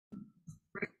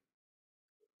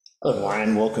Hello,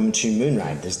 everyone. Welcome to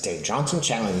Moonride. This is Dave Johnson,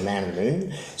 channeling Man of the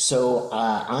Moon.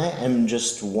 I am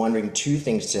just wondering two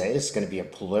things today. This is going to be a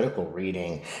political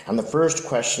reading. And the first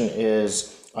question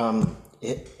is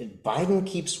Biden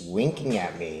keeps winking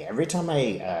at me. Every time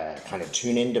I kind of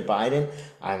tune into Biden,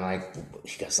 I'm like,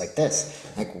 he goes like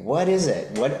this. Like, what is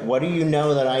it? What do you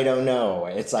know that I don't know?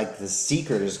 It's like the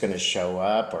secret is going to show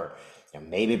up, or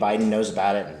maybe Biden knows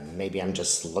about it, and maybe I'm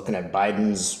just looking at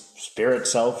Biden's spirit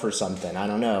self or something. I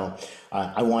don't know.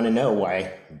 I want to know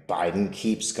why Biden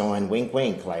keeps going wink,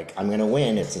 wink, like I'm going to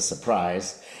win. It's a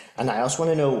surprise. And I also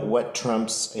want to know what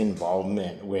Trump's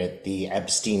involvement with the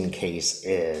Epstein case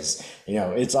is.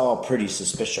 It's all pretty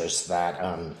suspicious that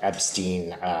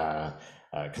Epstein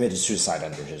committed suicide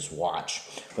under his watch.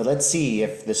 But let's see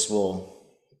if this will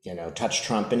touch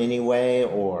Trump in any way,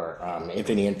 or if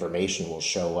any information will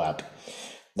show up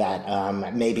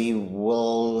that maybe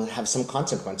will have some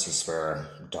consequences for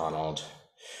Donald.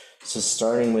 So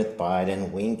starting with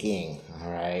Biden winking. All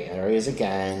right, there he is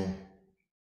again.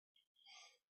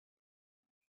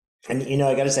 And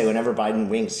I got to say, whenever Biden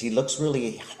winks, he looks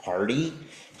really hearty.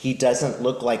 He doesn't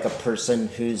look like a person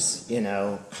who's,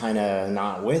 kind of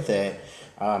not with it.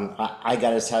 I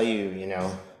got to tell you,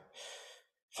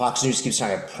 Fox News keeps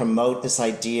trying to promote this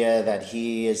idea that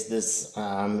he is this,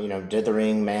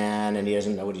 dithering man and he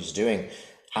doesn't know what he's doing.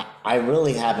 I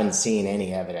really haven't seen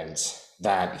any evidence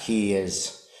that he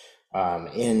is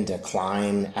in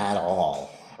decline at all,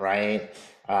 right?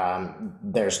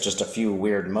 There's just a few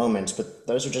weird moments, but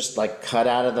those are just like cut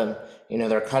out of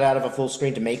they're cut out of a full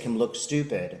screen to make him look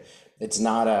stupid. It's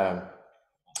not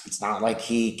like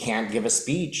he can't give a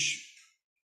speech.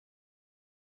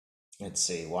 Let's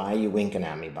see. Why are you winking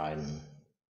at me, Biden?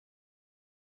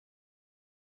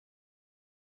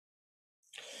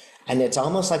 And it's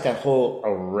almost like a whole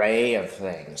array of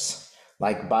things.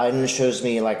 Like Biden shows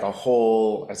me like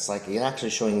it's like he's actually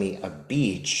showing me a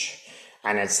beach.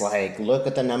 And it's like, look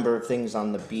at the number of things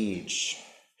on the beach.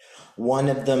 One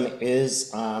of them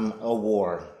is a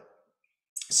war.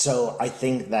 So I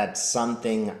think that's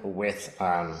something with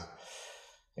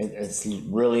it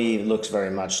really looks very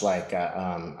much like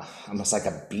almost like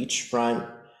a beachfront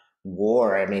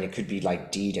war. I mean, it could be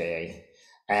like D-Day.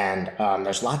 And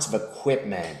there's lots of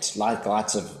equipment,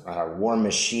 lots of war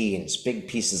machines, big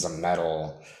pieces of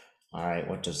metal. All right,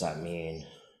 what does that mean?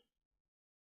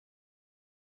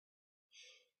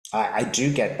 I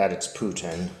do get that it's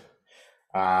Putin.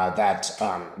 That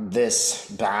this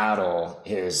battle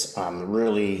is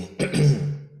really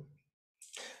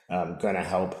going to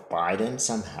help Biden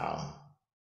somehow.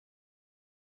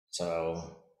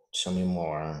 So show me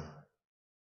more.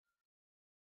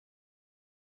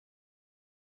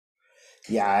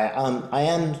 Yeah, I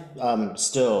am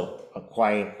still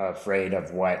quite afraid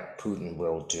of what Putin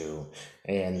will do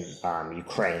in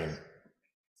Ukraine.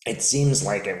 It seems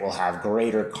like it will have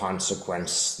greater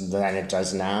consequence than it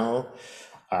does now.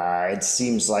 It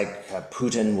seems like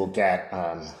Putin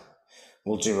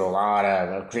will do a lot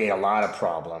of create a lot of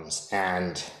problems,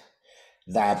 and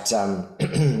that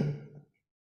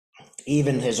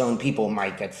even his own people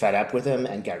might get fed up with him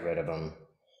and get rid of him.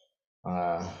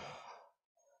 Uh,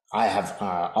 I have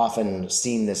often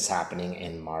seen this happening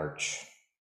in March.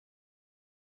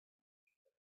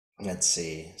 Let's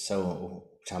see. So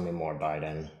tell me more,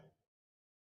 Biden.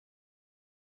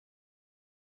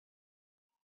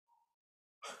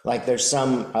 Like there's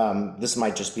some, this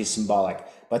might just be symbolic,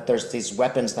 but there's these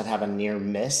weapons that have a near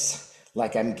miss.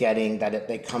 Like I'm getting that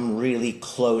they come really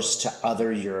close to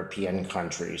other European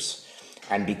countries.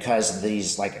 And because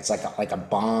these, like, it's like a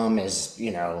bomb is,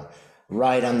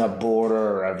 right on the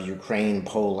border of Ukraine,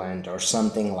 Poland, or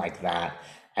something like that.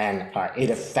 And it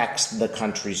affects the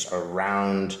countries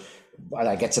around,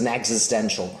 like it's an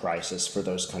existential crisis for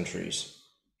those countries.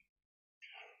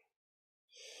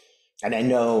 And I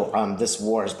know this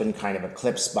war has been kind of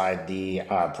eclipsed by the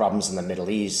problems in the Middle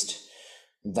East.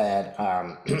 That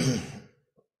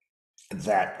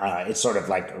it's sort of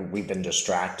like we've been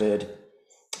distracted.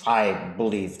 I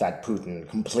believe that Putin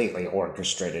completely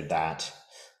orchestrated that.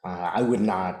 I would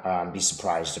not be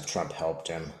surprised if Trump helped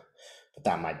him, but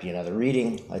that might be another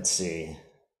reading. Let's see.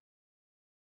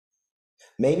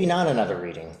 Maybe not another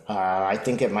reading. I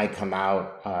think it might come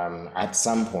out at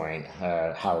some point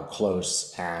how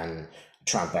close and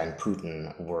Trump and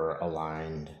Putin were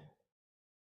aligned.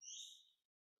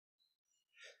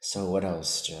 So what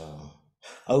else, Joe?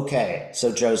 Okay,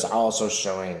 so Joe's also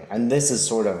showing, and this is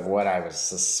sort of what I was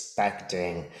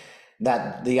suspecting,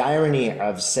 that the irony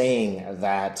of saying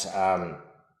that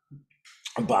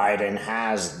Biden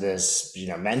has this,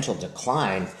 mental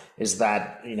decline is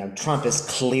that, Trump is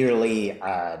clearly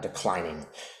declining.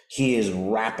 he is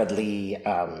rapidly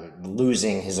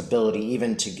losing his ability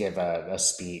even to give a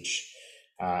speech.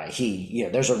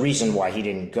 There's a reason why he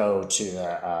didn't go to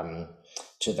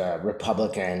the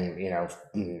Republican,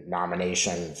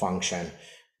 nomination function.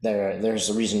 There's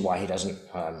a reason why he doesn't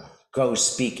go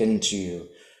speak in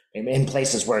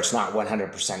places where it's not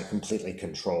 100% completely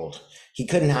controlled. He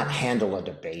could not handle a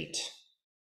debate.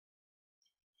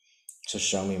 So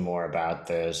show me more about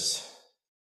this.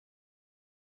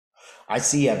 I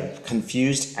see a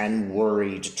confused and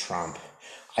worried Trump.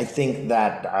 I think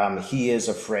that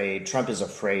Trump is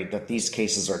afraid that these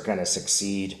cases are going to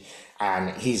succeed.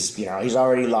 And he's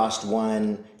already lost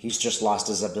one. He's just lost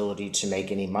his ability to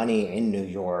make any money in New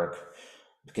York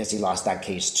because he lost that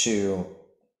case too.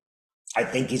 I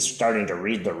think he's starting to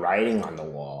read the writing on the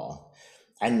wall.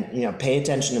 And, pay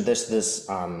attention to this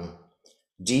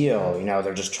deal.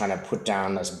 They're just trying to put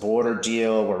down this border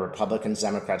deal where Republicans,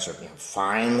 Democrats are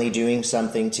finally doing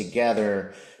something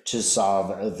together to solve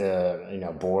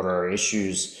the border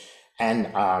issues,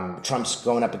 and Trump's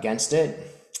going up against it.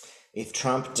 If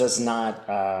Trump does not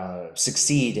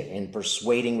succeed in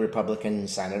persuading Republican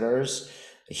senators,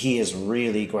 he is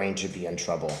really going to be in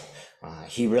trouble.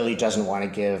 He really doesn't want to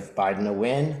give Biden a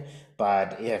win,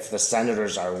 but if the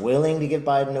senators are willing to give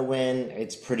Biden a win,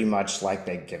 it's pretty much like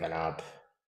they've given up.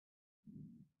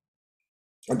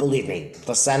 And believe me,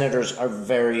 the senators are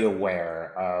very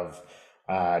aware of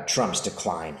Trump's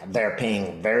decline. They're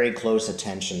paying very close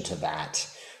attention to that,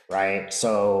 right?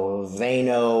 So they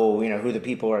know, who the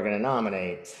people are going to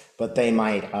nominate, but they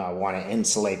might want to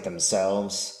insulate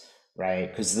themselves, right?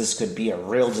 Because this could be a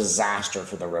real disaster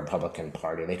for the Republican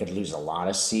Party. They could lose a lot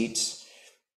of seats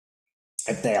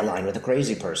if they align with a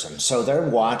crazy person. So they're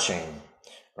watching,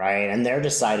 right? And they're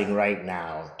deciding right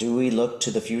now, do we look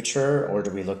to the future or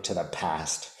do we look to the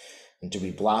past? And do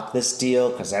we block this deal?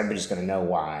 Because everybody's going to know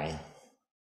why.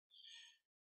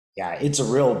 Yeah, it's a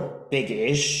real big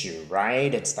issue,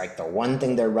 right? It's like the one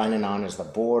thing they're running on is the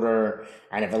border.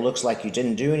 And if it looks like you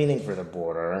didn't do anything for the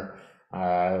border,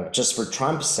 just for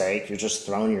Trump's sake, you're just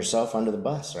throwing yourself under the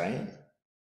bus, right?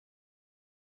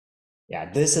 Yeah,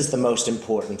 this is the most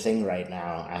important thing right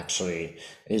now, actually,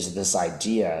 is this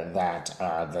idea that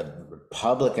the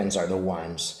Republicans are the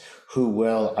ones who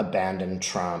will abandon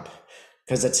Trump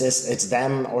because it's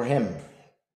them or him.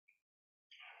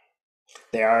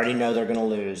 They already know they're going to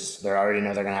lose. They already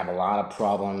know they're going to have a lot of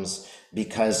problems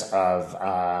because of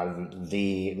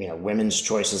women's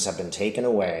choices have been taken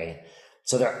away.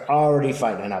 So they're already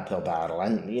fighting an uphill battle.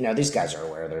 And, these guys are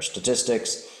aware of their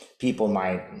statistics. People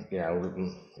might,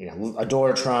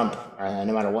 adore Trump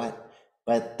no matter what,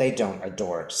 but they don't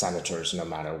adore senators no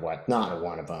matter what. Not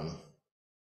one of them.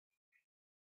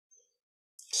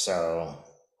 So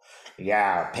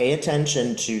yeah, pay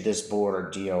attention to this border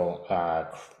deal,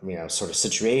 sort of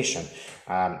situation,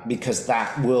 because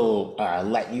that will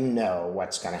let you know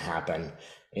what's going to happen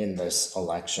in this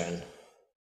election.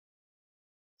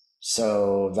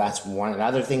 So that's one.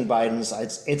 Another thing,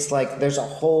 it's like there's a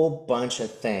whole bunch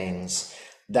of things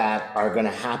that are going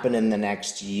to happen in the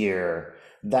next year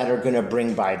that are going to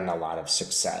bring Biden a lot of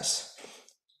success.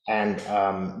 And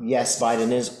yes,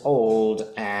 Biden is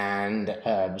old, and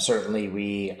certainly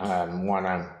we want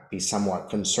to be somewhat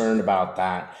concerned about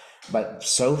that. But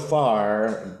so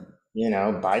far,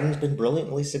 Biden's been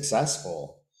brilliantly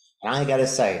successful. And I got to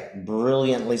say,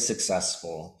 brilliantly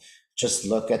successful. Just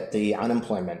look at the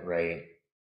unemployment rate.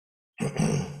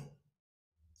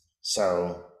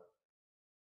 So,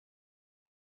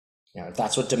 if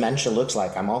that's what dementia looks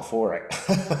like, I'm all for it.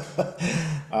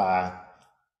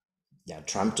 Yeah,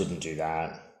 Trump didn't do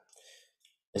that.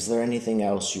 Is there anything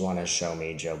else you want to show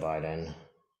me, Joe Biden?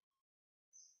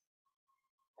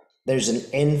 There's an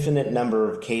infinite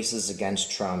number of cases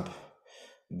against Trump.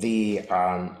 The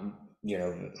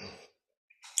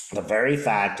the very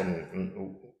fact,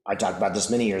 and I talked about this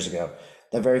many years ago,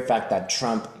 the very fact that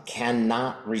Trump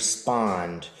cannot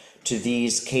respond to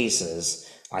these cases,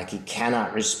 like he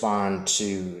cannot respond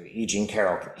to E. Jean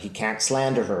Carroll, he can't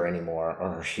slander her anymore,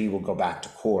 or he will go back to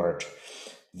court.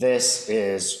 This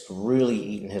is really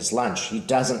eating his lunch. He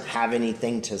doesn't have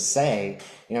anything to say.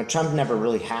 Trump never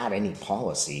really had any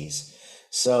policies.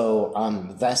 So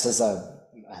this is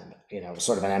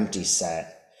sort of an empty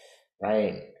set,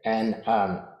 right? And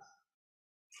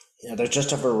there's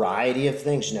just a variety of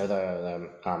things.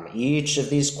 Each of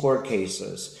these court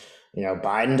cases,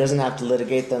 Biden doesn't have to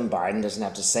litigate them. Biden doesn't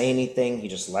have to say anything. He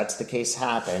just lets the case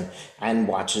happen and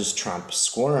watches Trump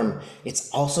squirm. It's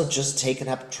also just taken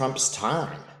up Trump's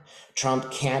time,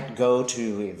 Trump can't go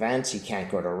to events, he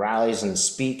can't go to rallies and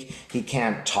speak, he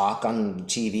can't talk on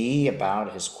TV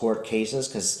about his court cases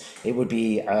because it would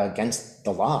be against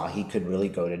the law. He could really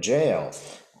go to jail.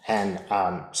 And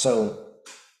so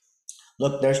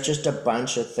look, there's just a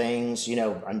bunch of things,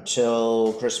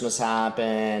 until Christmas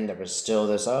happened, there was still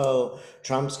this, oh,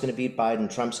 Trump's going to beat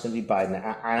Biden, Trump's going to beat Biden. And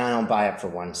I don't buy it for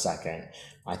 1 second.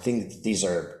 I think these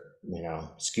are,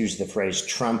 excuse the phrase,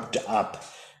 trumped up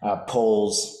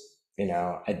polls.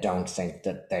 I don't think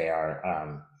that they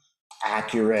are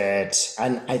accurate.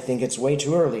 And I think it's way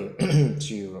too early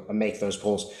to make those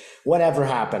polls. Whatever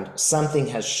happened, something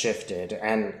has shifted.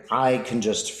 And I can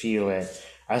just feel it,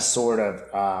 a sort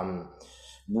of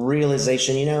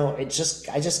realization. I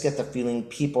just get the feeling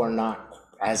people are not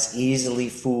as easily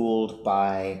fooled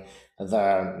by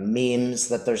the memes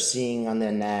that they're seeing on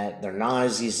the net. They're not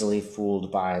as easily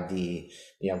fooled by the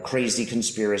crazy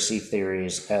conspiracy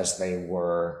theories as they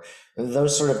were.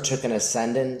 Those sort of took an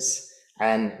ascendance,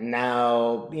 and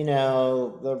now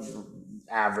the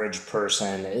average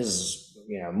person is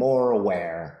more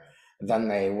aware than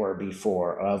they were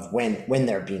before of when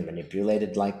they're being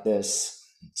manipulated like this.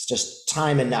 It's just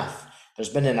time enough. There's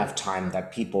been enough time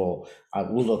that people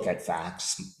will look at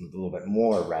facts a little bit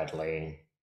more readily.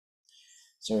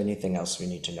 Is there anything else we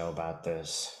need to know about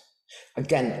this?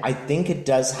 Again, I think it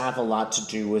does have a lot to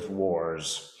do with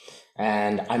wars.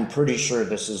 And I'm pretty sure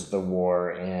this is the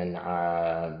war in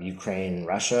Ukraine,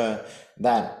 Russia.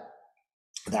 That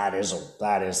is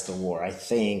the war. I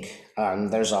think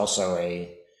there's also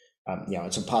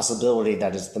it's a possibility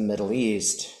that it's the Middle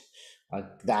East.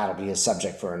 That'll be a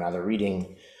subject for another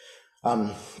reading.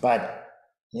 But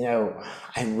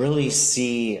I really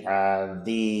see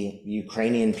the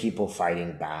Ukrainian people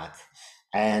fighting back,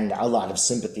 and a lot of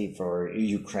sympathy for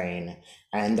Ukraine.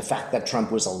 And the fact that Trump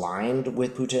was aligned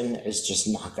with Putin is just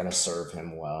not going to serve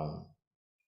him well.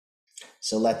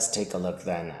 So let's take a look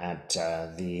then at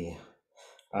the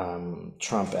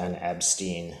Trump and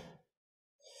Epstein.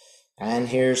 And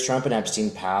here's Trump and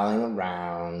Epstein palling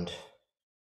around.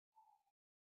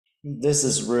 This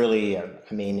is really,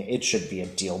 it should be a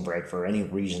deal breaker for any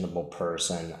reasonable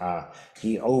person.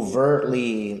 He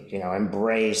overtly,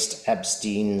 embraced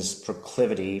Epstein's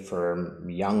proclivity for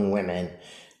young women.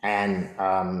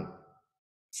 And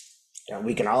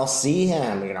we can all see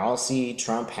him. We can all see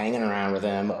Trump hanging around with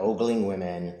him, ogling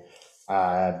women.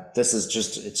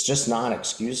 It's just not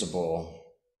excusable.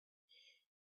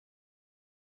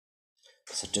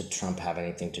 So did Trump have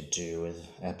anything to do with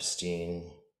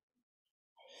Epstein?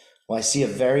 Well, I see a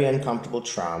very uncomfortable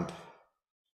Trump.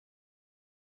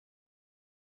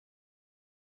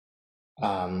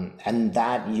 And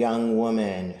that young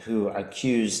woman who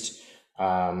accused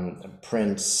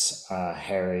Prince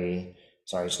Harry,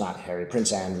 sorry, it's not Harry,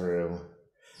 Prince Andrew,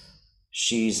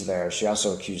 she's there. She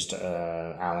also accused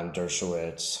Alan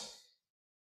Dershowitz.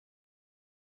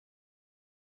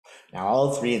 Now,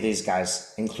 all three of these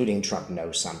guys, including Trump,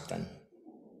 know something.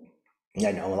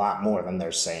 They know a lot more than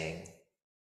they're saying.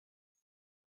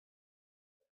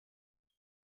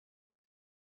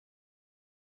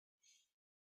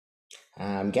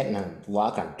 I'm getting a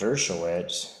lock on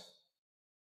Dershowitz.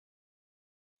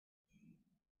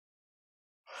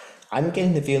 I'm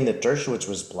getting the feeling that Dershowitz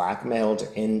was blackmailed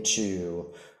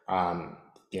into,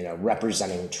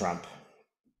 representing Trump.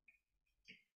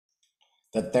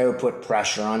 That they would put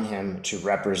pressure on him to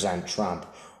represent Trump,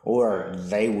 or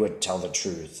they would tell the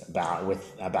truth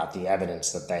about the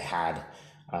evidence that they had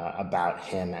about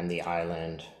him and the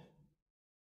island.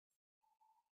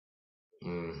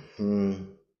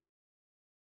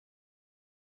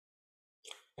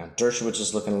 Now Dershowitz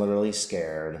is looking literally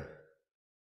scared.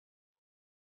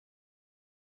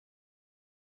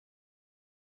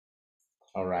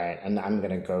 All right, and I'm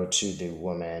gonna go to the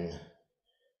woman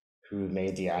who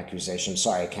made the accusation.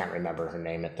 Sorry, I can't remember her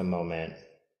name at the moment.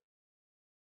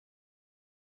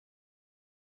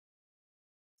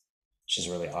 She's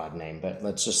a really odd name, but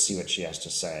let's just see what she has to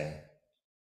say.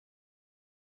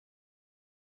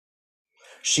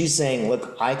 She's saying,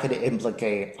 look, I could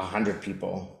implicate 100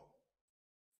 people.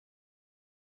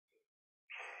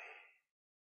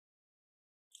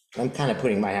 I'm kind of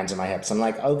putting my hands in my hips. I'm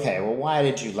like, okay, well, why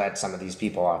did you let some of these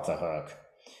people off the hook?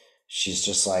 She's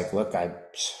just like, look, I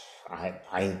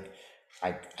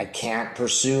can't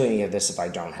pursue any of this if I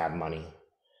don't have money.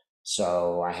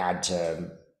 So I had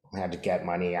to get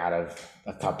money out of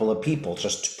a couple of people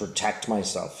just to protect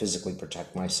myself, physically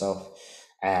protect myself,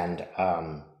 and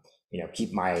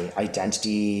keep my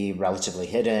identity relatively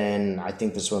hidden. I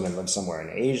think this woman lives somewhere in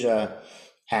Asia.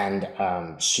 And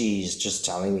she's just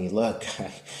telling me, look,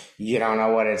 you don't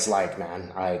know what it's like,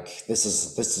 man. Like this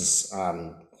is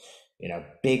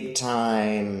big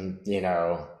time,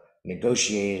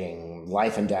 negotiating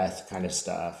life and death kind of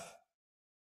stuff.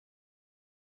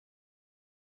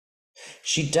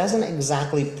 She doesn't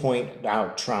exactly point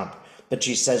out Trump, but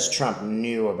she says Trump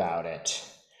knew about it.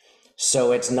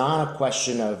 So it's not a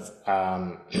question of,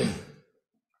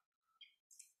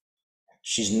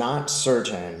 she's not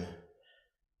certain.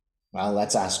 Well,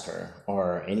 let's ask her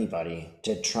or anybody.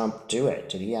 Did Trump do it?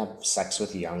 Did he have sex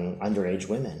with young underage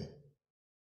women?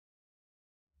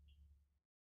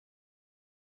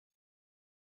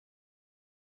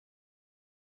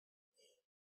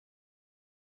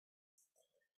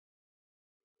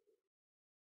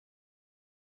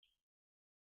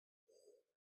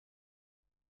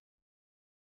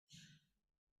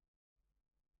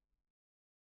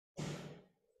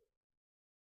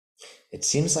 It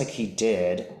seems like he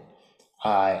did.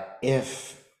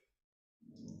 If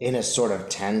in a sort of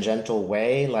tangential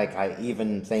way, like I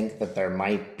even think that there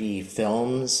might be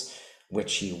films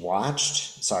which he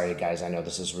watched. Sorry, guys, I know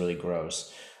this is really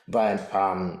gross, but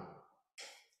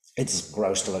it's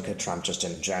gross to look at Trump just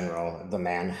in general. The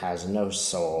man has no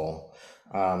soul.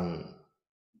 Um,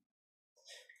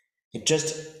 it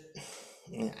just,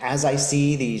 as I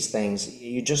see these things,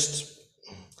 you just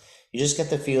get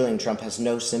the feeling Trump has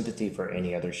no sympathy for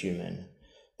any other human.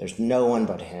 There's no one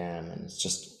but him, and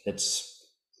it's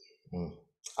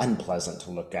unpleasant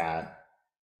to look at.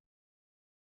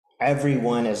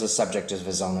 Everyone is a subject of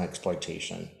his own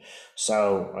exploitation.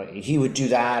 So he would do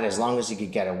that as long as he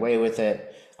could get away with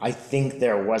it. I think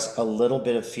there was a little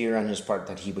bit of fear on his part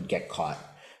that he would get caught.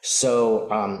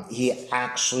 So he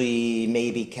actually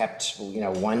maybe kept,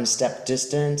 one step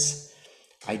distance.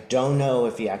 I don't know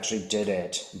if he actually did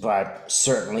it, but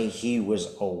certainly he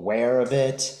was aware of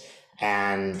it,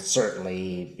 and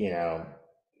certainly,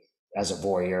 as a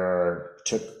voyeur,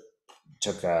 took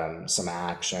some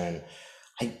action.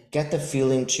 I get the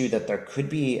feeling too that there could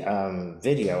be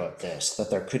video of this, that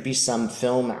there could be some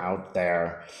film out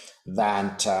there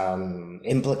that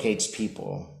implicates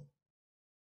people.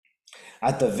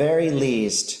 At the very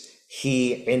least,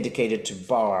 he indicated to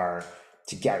Barr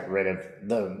to get rid of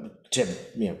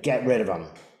get rid of him.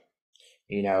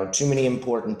 Too many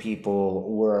important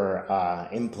people were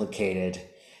implicated,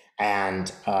 and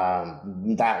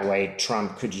that way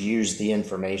Trump could use the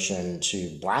information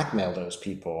to blackmail those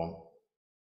people.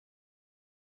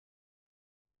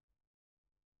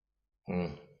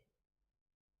 Hmm.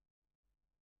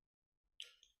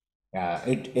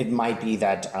 It might be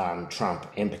that Trump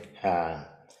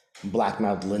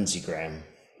blackmailed Lindsey Graham,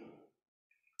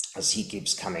 as he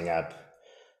keeps coming up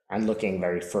and looking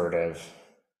very furtive.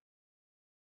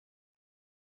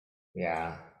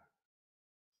 Yeah.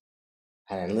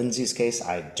 And in Lindsay's case,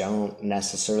 I don't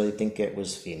necessarily think it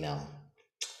was female.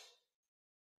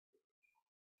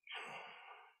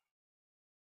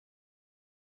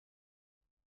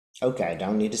 Okay, I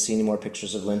don't need to see any more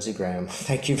pictures of Lindsey Graham.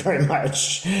 Thank you very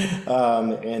much.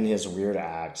 And his weird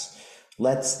acts.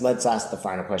 Let's ask the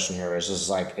final question here.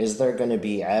 Is there going to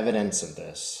be evidence of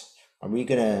this? Are we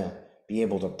going to be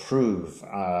able to prove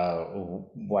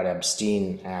what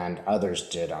Epstein and others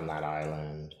did on that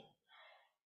island?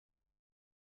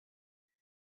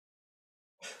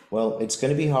 Well, it's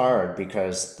going to be hard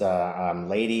because the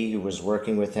lady who was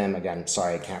working with him, again,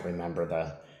 sorry, I can't remember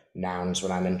the nouns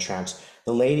when I'm in trance.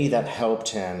 The lady that helped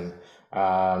him,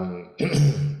 the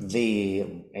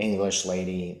English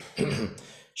lady,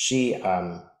 she,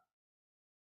 the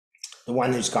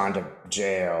one who's gone to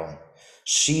jail,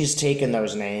 she's taken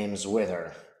those names with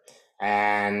her.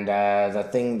 And the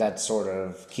thing that's sort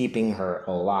of keeping her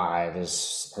alive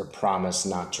is her promise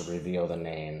not to reveal the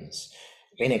names.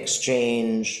 In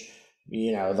exchange,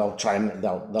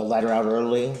 they'll let her out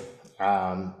early,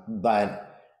 but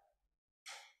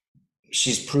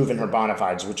she's proven her bona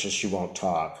fides, which is she won't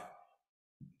talk.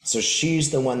 So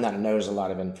she's the one that knows a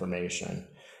lot of information.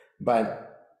 But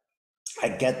I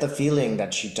get the feeling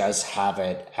that she does have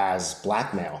it as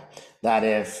blackmail. That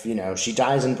if, she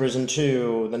dies in prison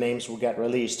too, the names will get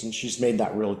released, and she's made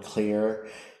that real clear.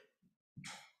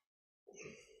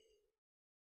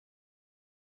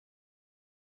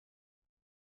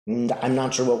 And I'm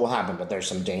not sure what will happen, but there's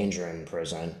some danger in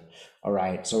prison. All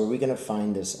right, so are we going to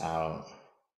find this out?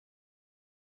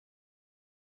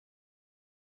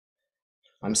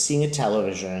 I'm seeing a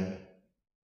television,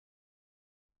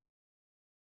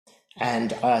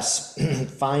 and us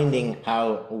finding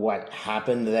out what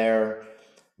happened there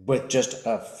with just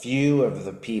a few of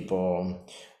the people.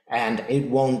 And it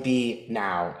won't be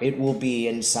now, it will be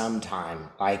in some time,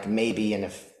 like maybe in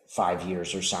 5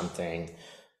 years or something.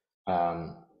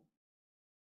 Um,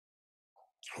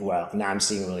 well, now I'm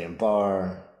seeing William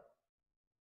Barr.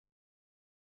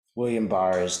 William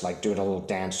Barr is like doing a little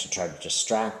dance to try to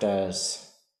distract us.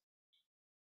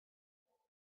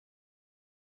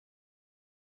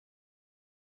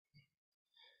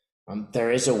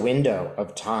 There is a window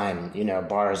of time.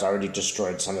 Barr has already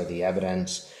destroyed some of the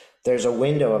evidence. There's a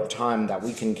window of time that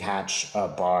we can catch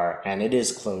Barr, and it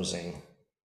is closing.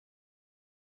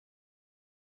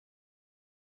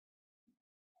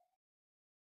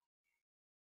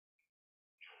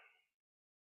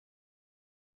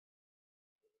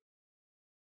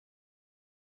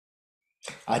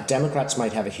 Democrats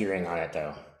might have a hearing on it,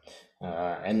 though.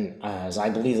 And as I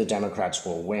believe the Democrats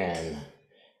will win,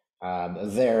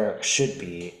 there should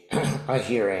be a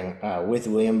hearing with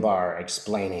William Barr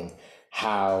explaining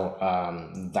how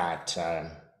that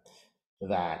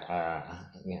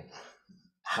you know,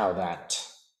 how that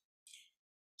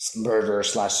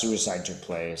murder/suicide took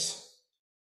place.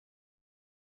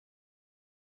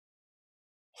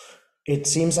 It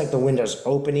seems like the window's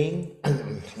opening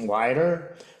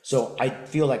wider, so I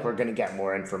feel like we're going to get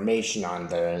more information on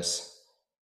this.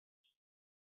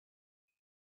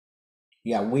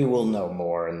 Yeah, we will know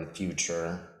more in the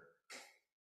future.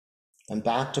 And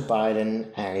back to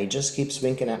Biden, and he just keeps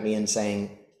winking at me and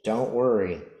saying, "Don't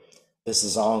worry, this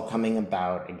is all coming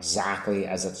about exactly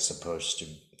as it's supposed to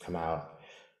come out."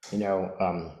 You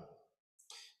know,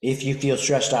 if you feel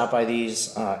stressed out by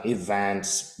these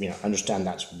events, understand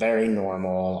that's very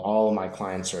normal. All of my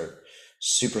clients are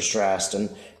super stressed,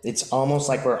 and it's almost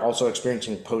like we're also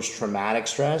experiencing post-traumatic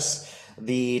stress.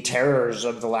 The terrors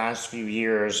of the last few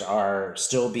years are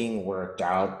still being worked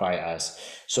out by us.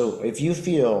 So if you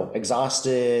feel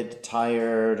exhausted,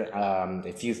 tired,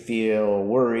 if you feel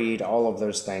worried, all of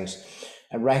those things,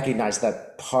 and recognize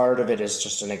that part of it is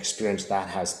just an experience that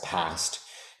has passed.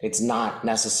 It's not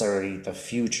necessarily the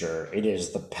future, it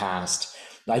is the past.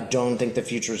 I don't think the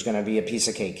future is going to be a piece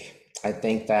of cake. I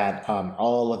think that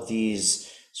all of these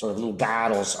sort of little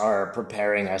battles are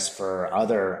preparing us for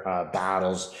other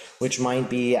battles, which might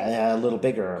be a little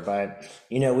bigger, but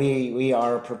we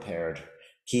are prepared.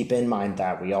 Keep in mind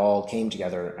that we all came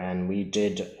together and we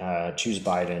did choose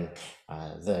Biden.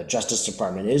 The Justice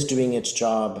Department is doing its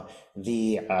job.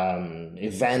 The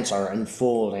events are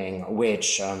unfolding,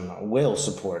 which will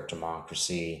support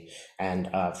democracy and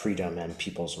freedom and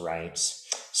people's rights.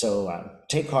 So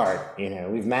take heart.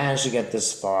 We've managed to get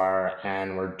this far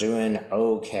and we're doing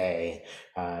okay.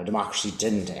 Democracy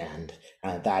didn't end.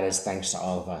 That is thanks to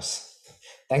all of us.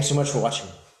 Thanks so much for watching.